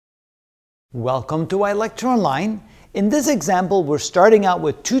Welcome to iLecture In this example, we're starting out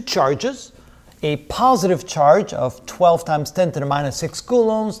with two charges, a positive charge of 12 times 10 to the minus 6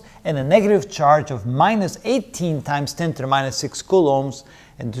 coulombs and a negative charge of minus 18 times 10 to the minus 6 coulombs.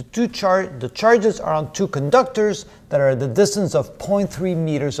 And the charges are on two conductors that are at the distance of 0.3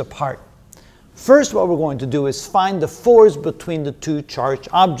 meters apart. First, what we're going to do is find the force between the two charged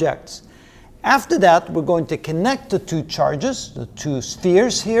objects. After that, we're going to connect the two charges, the two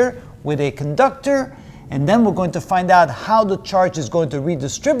spheres here, with a conductor, and then we're going to find out how the charge is going to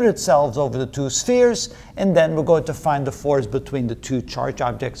redistribute itself over the two spheres, and then we're going to find the force between the two charged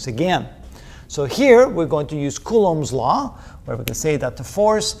objects again. So here we're going to use Coulomb's law, where we can say that the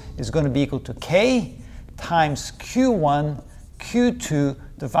force is going to be equal to K times Q1, Q2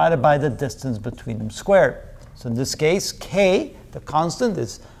 divided by the distance between them squared. So in this case, K, the constant,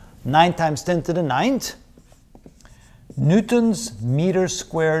 is 9 times 10 to the 9th. Newtons meters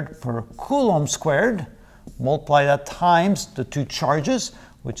squared per Coulomb squared. Multiply that times the two charges,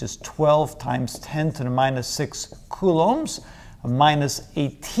 which is 12 times 10 to the minus 6 coulombs, minus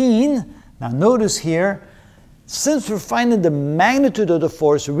 18. Now notice here, since we're finding the magnitude of the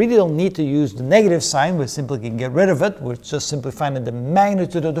force, we really don't need to use the negative sign. We simply can get rid of it. We're just simply finding the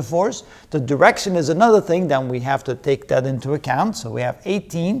magnitude of the force. The direction is another thing, then we have to take that into account. So we have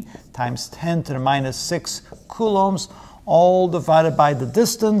 18 times 10 to the minus 6 coulombs, all divided by the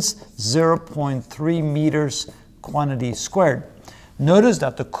distance, 0.3 meters quantity squared. Notice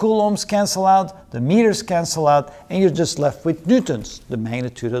that the coulombs cancel out, the meters cancel out, and you're just left with newtons, the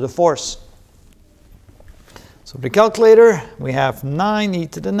magnitude of the force. So the calculator, we have 9e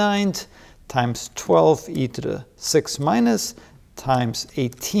to the 9th times 12e to the 6 minus times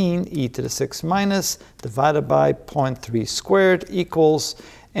 18e to the 6 minus divided by 0.3 squared equals,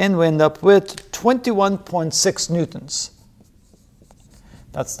 and we end up with 21.6 newtons.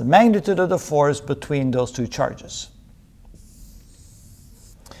 That's the magnitude of the force between those two charges.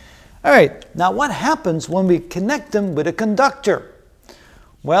 All right, now what happens when we connect them with a conductor?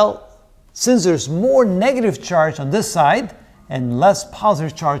 Well, since there's more negative charge on this side and less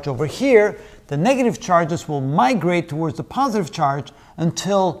positive charge over here, the negative charges will migrate towards the positive charge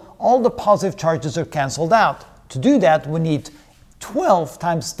until all the positive charges are canceled out. To do that, we need 12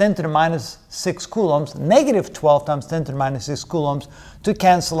 times 10 to the minus 6 coulombs, negative 12 times 10 to the minus 6 coulombs, to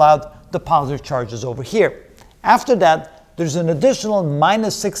cancel out the positive charges over here. After that, there's an additional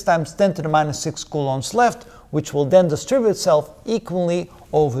minus 6 times 10 to the minus 6 coulombs left, which will then distribute itself equally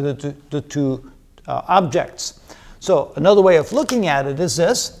over the two objects. So another way of looking at it is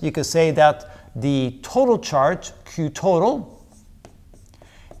this. You could say that the total charge, Q total,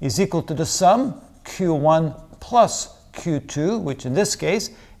 is equal to the sum Q1 plus Q2, which in this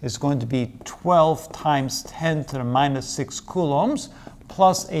case is going to be 12 times 10 to the minus 6 coulombs,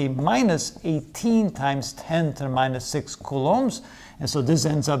 plus a minus 18 times 10 to the minus 6 coulombs. And so this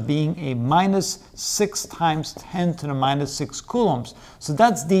ends up being a minus 6 times 10 to the minus 6 coulombs. So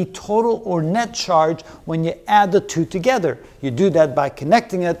that's the total or net charge when you add the two together. You do that by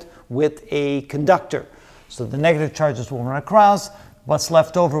connecting it with a conductor. So the negative charges will run across. What's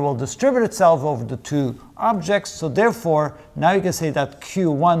left over will distribute itself over the two objects. So therefore, now you can say that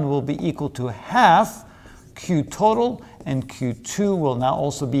Q1 will be equal to half Q total, and Q2 will now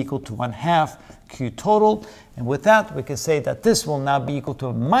also be equal to 1/2 Q total. And with that, we can say that this will now be equal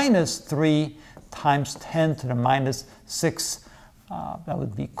to minus 3 times 10 to the minus 6. That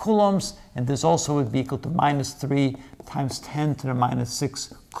would be coulombs. And this also would be equal to minus 3 times 10 to the minus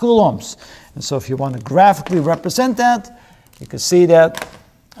 6 coulombs. And so if you want to graphically represent that, you can see that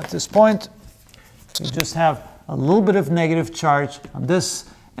at this point, you just have a little bit of negative charge on this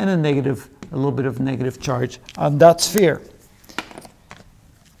and a little bit of negative charge on that sphere.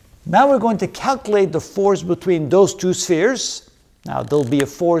 Now we're going to calculate the force between those two spheres. Now there'll be a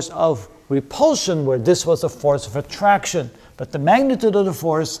force of repulsion where this was a force of attraction, but the magnitude of the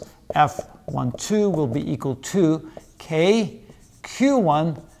force F12 will be equal to K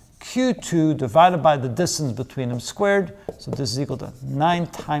Q1 Q2 divided by the distance between them squared. So this is equal to 9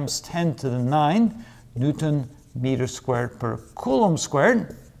 times 10 to the 9 Newton meters squared per Coulomb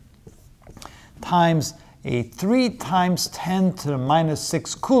squared, times a 3 times 10 to the minus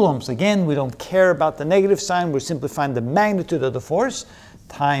 6 coulombs. Again, we don't care about the negative sign. We simply find the magnitude of the force,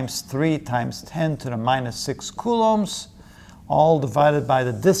 times 3 times 10 to the minus 6 coulombs, all divided by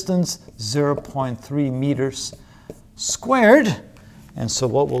the distance, 0.3 meters squared. And so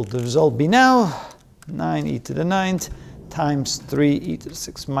what will the result be now? 9e to the 9th times 3e to the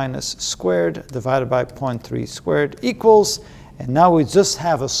 6 minus squared divided by 0.3 squared equals, and now we just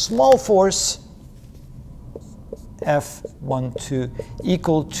have a small force F12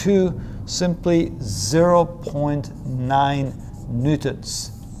 equal to simply 0.9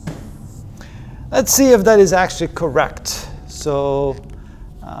 newtons. Let's see if that is actually correct. So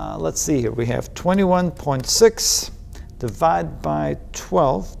let's see here. We have 21.6 divided by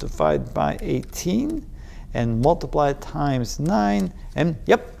 12 divided by 18 and multiply times 9. And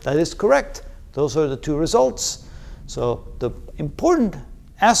yep, that is correct. Those are the two results. So the important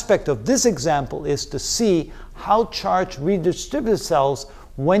aspect of this example is to see how charge redistributes itself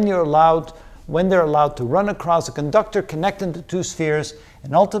when they're allowed to run across a conductor connecting the two spheres,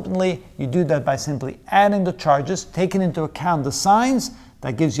 and ultimately you do that by simply adding the charges, taking into account the signs.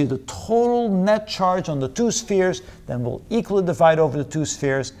 That gives you the total net charge on the two spheres, then we'll equally divide over the two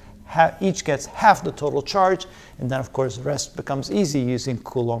spheres. Each gets half the total charge, and then of course the rest becomes easy using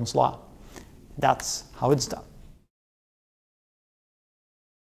Coulomb's law. That's how it's done.